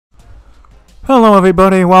Hello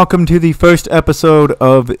everybody, welcome to the first episode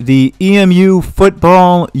of the EMU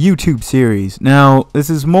football YouTube series. Now, this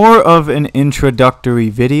is more of an introductory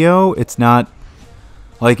video. It's not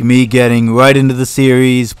like me getting right into the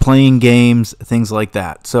series, playing games, things like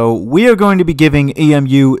that. So we are going to be giving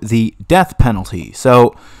EMU the death penalty.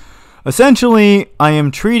 So essentially, I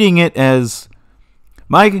am treating it as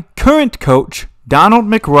my current coach, Donald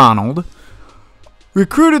McRonald,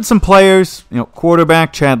 recruited some players,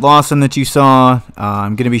 quarterback Chad Lawson that you saw.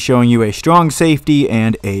 I'm going to be showing you a strong safety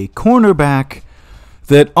and a cornerback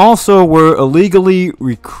that also were illegally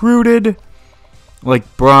recruited,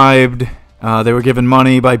 like bribed. They were given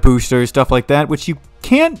money by boosters, stuff like that, which you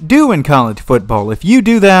can't do in college football. If you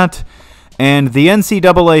do that and the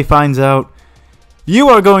NCAA finds out, you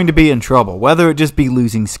are going to be in trouble, whether it just be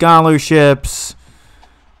losing scholarships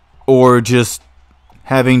or just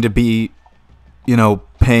having to be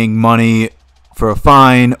paying money for a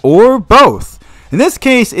fine, or both. In this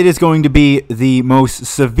case, it is going to be the most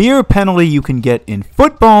severe penalty you can get in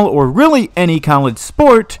football, or really any college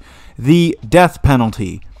sport, the death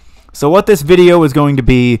penalty. So what this video is going to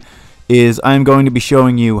be is I'm going to be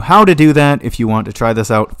showing you how to do that if you want to try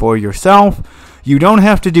this out for yourself. You don't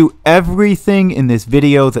have to do everything in this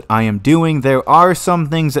video that I am doing. There are some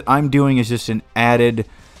things that I'm doing as just an added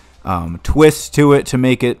twist to it to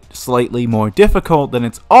make it slightly more difficult than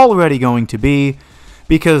it's already going to be,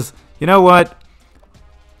 because you know what?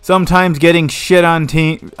 Sometimes getting shit on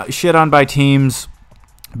by teams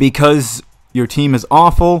because your team is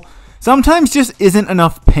awful sometimes just isn't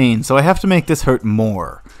enough pain, so I have to make this hurt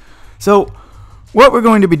more. So what we're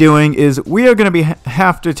going to be doing is we are going to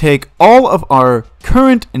have to take all of our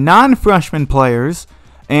current non-freshman players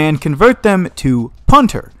and convert them to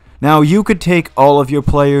punter. Now, you could take all of your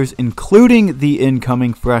players, including the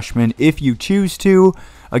incoming freshmen, if you choose to.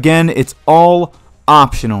 Again, it's all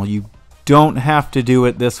optional. You don't have to do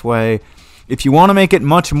it this way. If you want to make it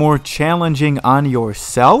much more challenging on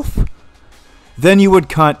yourself, then you would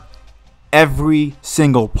cut every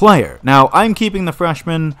single player. Now, I'm keeping the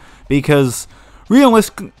freshmen because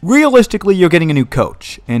realistically, you're getting a new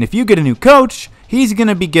coach. And if you get a new coach, he's going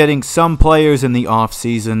to be getting some players in the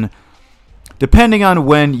offseason, depending on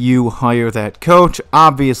when you hire that coach.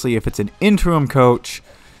 Obviously, if it's an interim coach,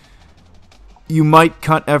 you might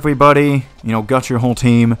cut everybody, gut your whole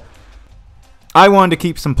team. I wanted to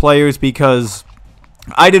keep some players because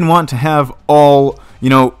I didn't want to have all,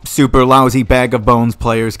 super lousy bag of bones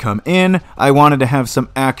players come in. I wanted to have some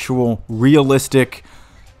actual realistic,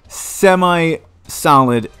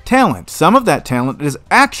 semi-solid talent. Some of that talent is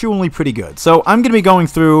actually pretty good. So I'm going to be going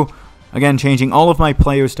through, again, changing all of my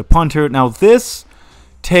players to punter. Now, this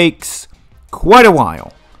takes quite a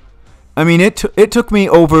while. I mean, it took me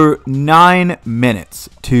over 9 minutes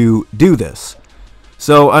to do this.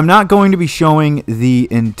 So I'm not going to be showing the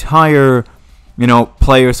entire,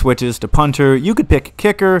 player switches to punter. You could pick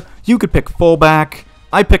kicker. You could pick fullback.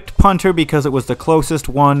 I picked punter because it was the closest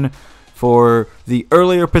one for the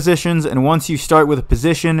earlier positions. And once you start with a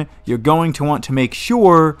position, you're going to want to make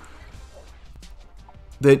sure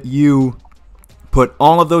that you put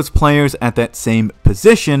all of those players at that same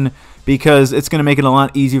position, because it's going to make it a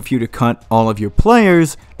lot easier for you to cut all of your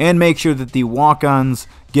players and make sure that the walk-ons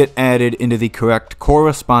get added into the correct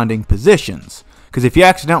corresponding positions. Because if you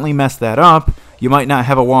accidentally mess that up, you might not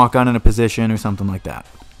have a walk-on in a position or something like that.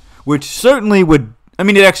 Which certainly would,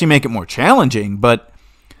 it'd actually make it more challenging, but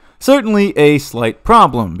certainly a slight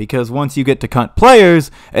problem, because once you get to cut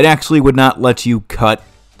players, it actually would not let you cut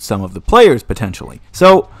some of the players potentially.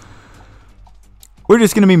 So we're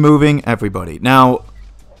just going to be moving everybody. Now,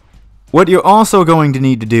 what you're also going to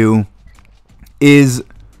need to do is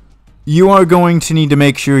you are going to need to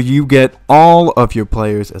make sure you get all of your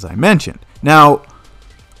players, as I mentioned. Now,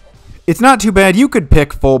 it's not too bad. You could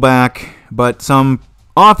pick fullback, but some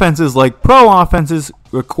offenses, like pro offenses,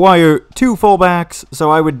 require 2 fullbacks. So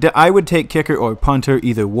I would take kicker or punter,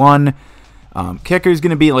 either one. Kicker is going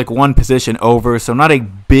to be like one position over, so not a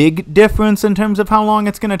big difference in terms of how long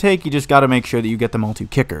it's going to take. You just got to make sure that you get them all to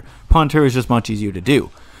kicker. Punter is just much easier to do.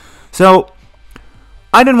 So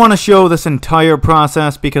I didn't want to show this entire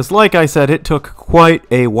process because, like I said, it took quite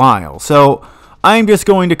a while. So I'm just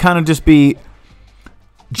going to kind of just be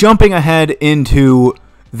jumping ahead into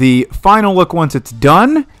the final look once it's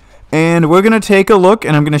done, and we're going to take a look,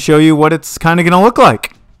 and I'm going to show you what it's kind of going to look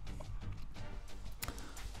like.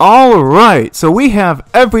 Alright, so we have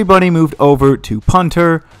everybody moved over to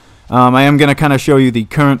punter. I am going to kind of show you the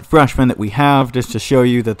current freshmen that we have, just to show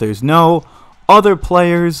you that there's no other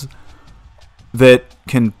players that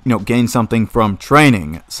can gain something from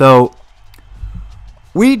training. So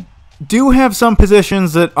we do have some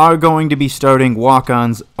positions that are going to be starting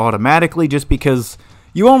walk-ons automatically just because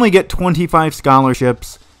you only get 25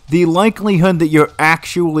 scholarships. The likelihood that you're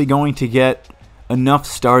actually going to get enough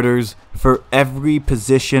starters for every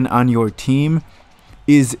position on your team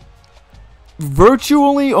is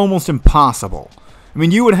virtually almost impossible. I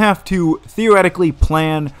mean, you would have to theoretically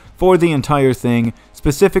plan for the entire thing,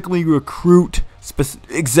 specifically recruit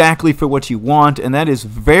exactly for what you want, and that is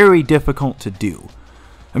very difficult to do.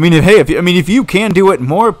 I mean, if you can do it,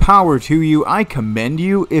 more power to you. I commend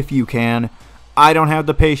you if you can. I don't have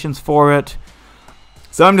the patience for it.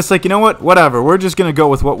 So I'm just like, you know what? Whatever. We're just going to go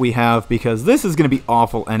with what we have because this is going to be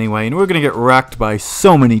awful anyway, and we're going to get wrecked by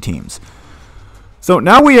so many teams. So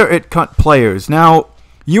now we are at cut players. Now,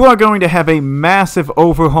 you are going to have a massive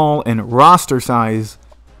overhaul in roster size.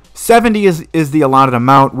 70 is the allotted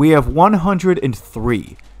amount. We have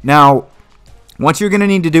 103. Now, what you're going to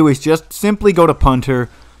need to do is just simply go to punter,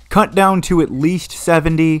 cut down to at least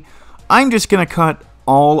 70. I'm just going to cut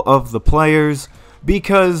all of the players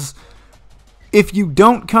because if you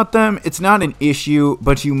don't cut them, it's not an issue,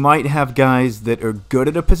 but you might have guys that are good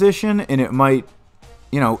at a position, and it might,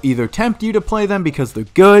 either tempt you to play them because they're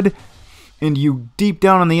good, and you deep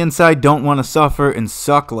down on the inside don't want to suffer and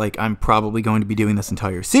suck like I'm probably going to be doing this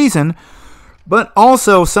entire season, but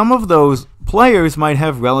also some of those players might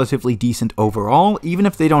have relatively decent overall, even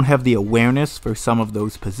if they don't have the awareness for some of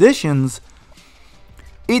those positions.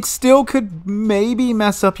 It still could maybe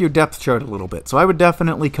mess up your depth chart a little bit. So I would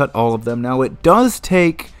definitely cut all of them. Now, it does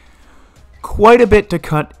take quite a bit to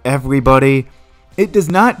cut everybody. It does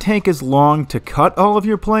not take as long to cut all of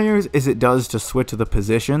your players as it does to switch the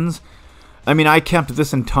positions. I mean, I kept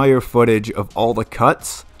this entire footage of all the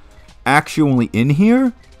cuts actually in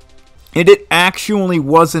here, and it actually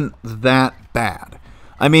wasn't that bad.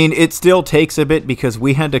 I mean, it still takes a bit because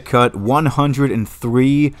we had to cut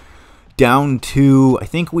 103 down to, I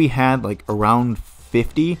think we had like around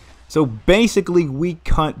 50. So basically we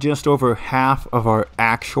cut just over half of our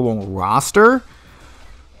actual roster.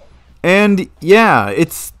 And yeah,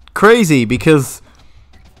 it's crazy because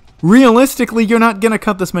realistically you're not going to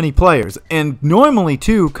cut this many players. And normally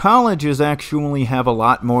too, colleges actually have a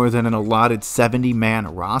lot more than an allotted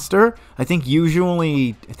 70-man roster. I think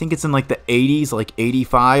it's in like the 80s, like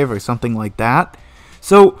 85 or something like that.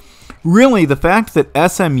 So really, the fact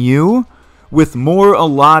that SMU, with more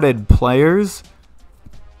allotted players,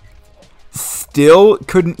 still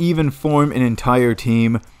couldn't even form an entire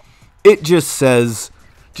team, it just says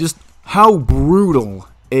just how brutal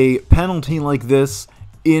a penalty like this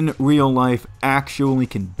in real life actually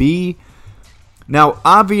can be. Now,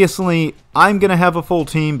 obviously, I'm going to have a full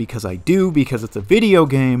team because it's a video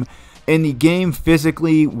game, and the game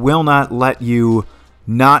physically will not let you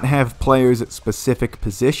not have players at specific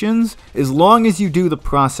positions as long as you do the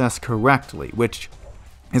process correctly, which,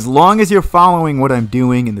 as long as you're following what I'm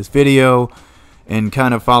doing in this video and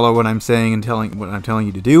kind of follow what I'm saying and what I'm telling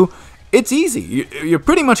you to do, it's easy. You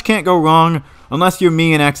pretty much can't go wrong unless you're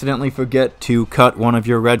me and accidentally forget to cut one of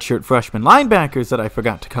your redshirt freshman linebackers that I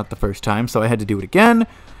forgot to cut the first time, so I had to do it again.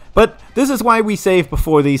 But this is why we save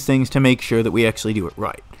before these things, to make sure that we actually do it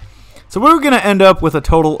right. So we're going to end up with a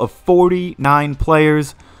total of 49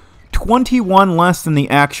 players, 21 less than the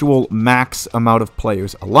actual max amount of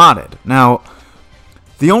players allotted. Now,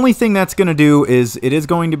 the only thing that's going to do is it is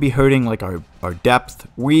going to be hurting like our depth.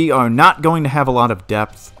 We are not going to have a lot of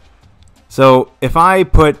depth. So if I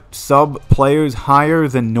put sub players higher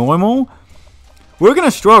than normal, we're going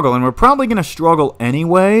to struggle, and we're probably going to struggle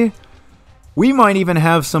anyway. We might even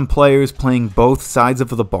have some players playing both sides of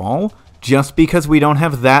the ball, just because we don't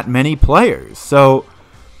have that many players. So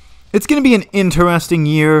it's going to be an interesting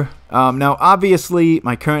year. Now, obviously,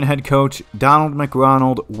 my current head coach, Donald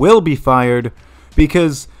McRonald, will be fired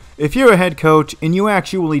because if you're a head coach and you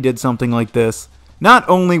actually did something like this, not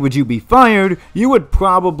only would you be fired, you would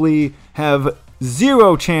probably have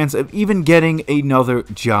zero chance of even getting another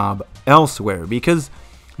job elsewhere because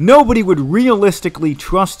nobody would realistically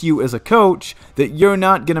trust you as a coach that you're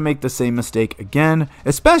not going to make the same mistake again,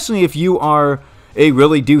 especially if you are a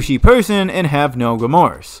really douchey person and have no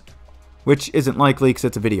remorse, which isn't likely because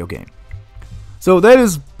it's a video game. So that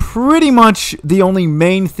is pretty much the only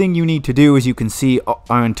main thing you need to do. As you can see,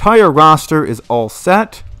 our entire roster is all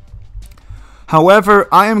set. However,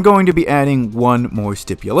 I am going to be adding one more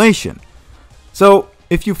stipulation. So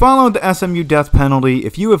if you followed the SMU death penalty,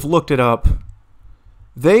 if you have looked it up,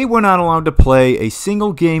 they were not allowed to play a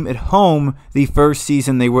single game at home the first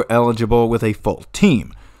season they were eligible with a full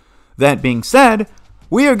team. That being said,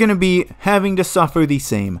 we are going to be having to suffer the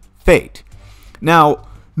same fate. Now,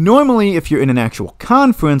 normally if you're in an actual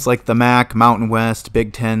conference like the MAC, Mountain West,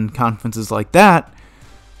 Big Ten, conferences like that,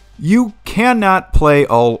 you cannot play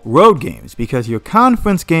all road games because your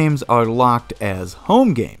conference games are locked as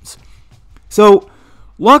home games. So,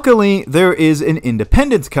 luckily, there is an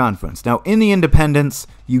Independence Conference. Now, in the Independence,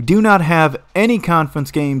 you do not have any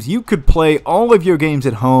conference games. You could play all of your games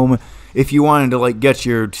at home if you wanted to like get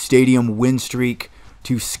your stadium win streak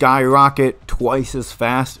to skyrocket twice as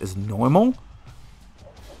fast as normal.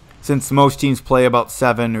 Since most teams play about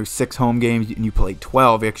 7 or 6 home games and you play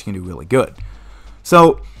 12, you're actually going to do really good.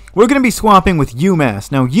 So, we're going to be swapping with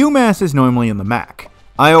UMass. Now, UMass is normally in the MAC.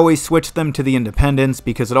 I always switch them to the Independence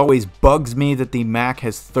because it always bugs me that the MAC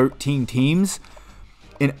has 13 teams.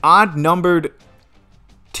 An odd-numbered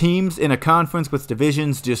teams in a conference with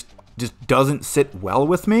divisions just doesn't sit well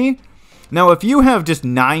with me. Now, if you have just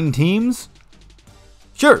 9 teams,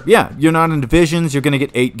 sure, yeah, you're not in divisions, you're going to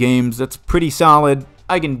get 8 games. That's pretty solid.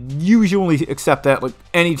 I can usually accept that like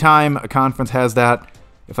anytime a conference has that.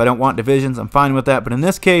 If I don't want divisions, I'm fine with that. But in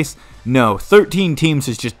this case, no. 13 teams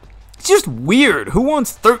is just weird. Who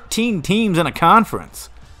wants 13 teams in a conference?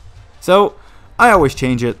 So, I always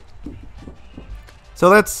change it. So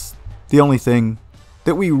that's the only thing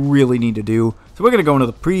that we really need to do. So we're going to go into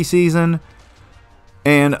the preseason.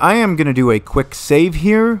 And I am going to do a quick save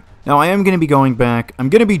here. Now, I am going to be going back. I'm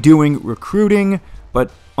going to be doing recruiting.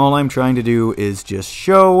 But all I'm trying to do is just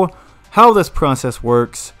show how this process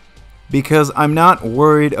works. Because I'm not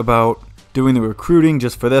worried about doing the recruiting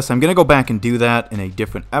just for this. I'm going to go back and do that in a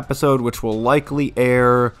different episode, which will likely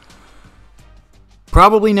air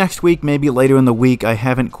probably next week, maybe later in the week. I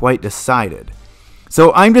haven't quite decided.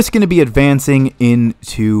 So I'm just going to be advancing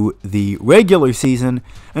into the regular season,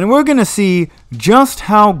 and we're going to see just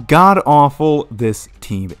how god-awful this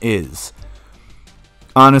team is.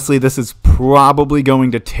 Honestly, this is probably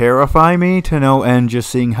going to terrify me to no end just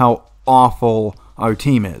seeing how awful our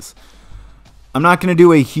team is. I'm not going to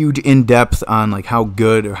do a huge in-depth on like how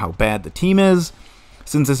good or how bad the team is,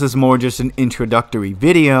 since this is more just an introductory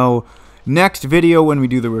video. Next video, when we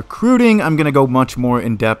do the recruiting, I'm going to go much more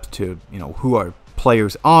in-depth to, who our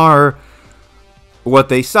players are, what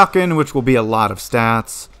they suck in, which will be a lot of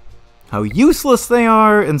stats, how useless they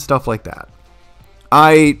are, and stuff like that.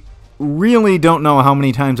 I really don't know how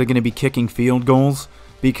many times I'm going to be kicking field goals,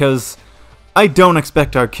 because I don't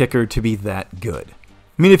expect our kicker to be that good.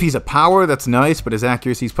 I mean, if he's a power, that's nice, but his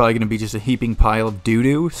accuracy is probably going to be just a heaping pile of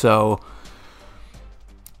doo-doo, so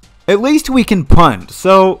at least we can punt.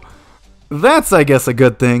 So that's, I guess, a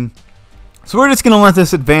good thing. So we're just going to let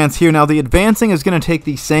this advance here. Now, the advancing is going to take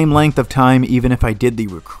the same length of time even if I did the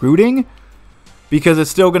recruiting, because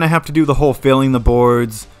it's still going to have to do the whole filling the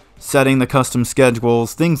boards, setting the custom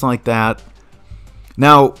schedules, things like that.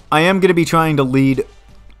 Now, I am going to be trying to lead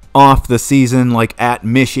off the season like at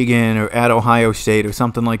Michigan or at Ohio State or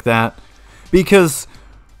something like that, because,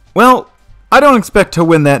 well, I don't expect to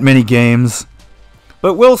win that many games,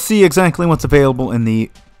 but we'll see exactly what's available in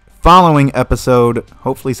the following episode,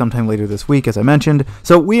 hopefully sometime later this week, as I mentioned.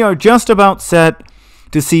 So we are just about set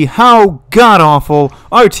to see how god-awful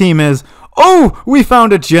our team is. Oh, we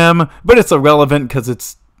found a gem, but it's irrelevant because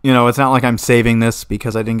it's, it's not like I'm saving this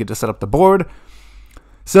because I didn't get to set up the board.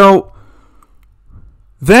 So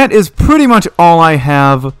that is pretty much all I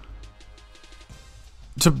have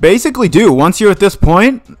to basically do. Once you're at this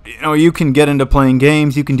point, you can get into playing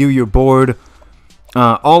games, you can do your board,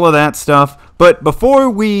 all of that stuff. But before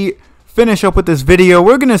we finish up with this video,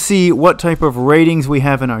 we're going to see what type of ratings we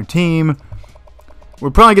have in our team.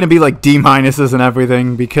 We're probably going to be like D-minuses and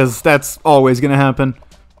everything, because that's always going to happen.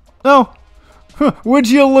 Oh, would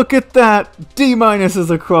you look at that?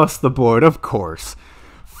 D-minuses across the board, of course.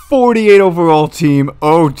 48 overall team.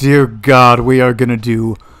 Oh dear God, we are going to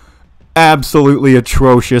do absolutely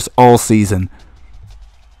atrocious all season.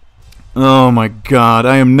 Oh my God,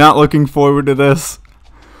 I am not looking forward to this.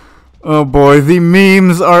 Oh boy, the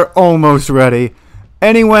memes are almost ready.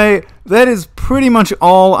 Anyway, that is pretty much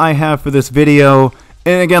all I have for this video.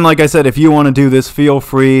 And again, like I said, if you want to do this, feel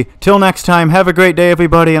free. Till next time, have a great day,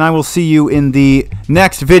 everybody, and I will see you in the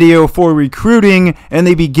next video for recruiting and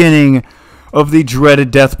the beginning of the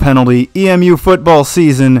dreaded death penalty EMU football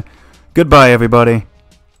season. Goodbye, everybody.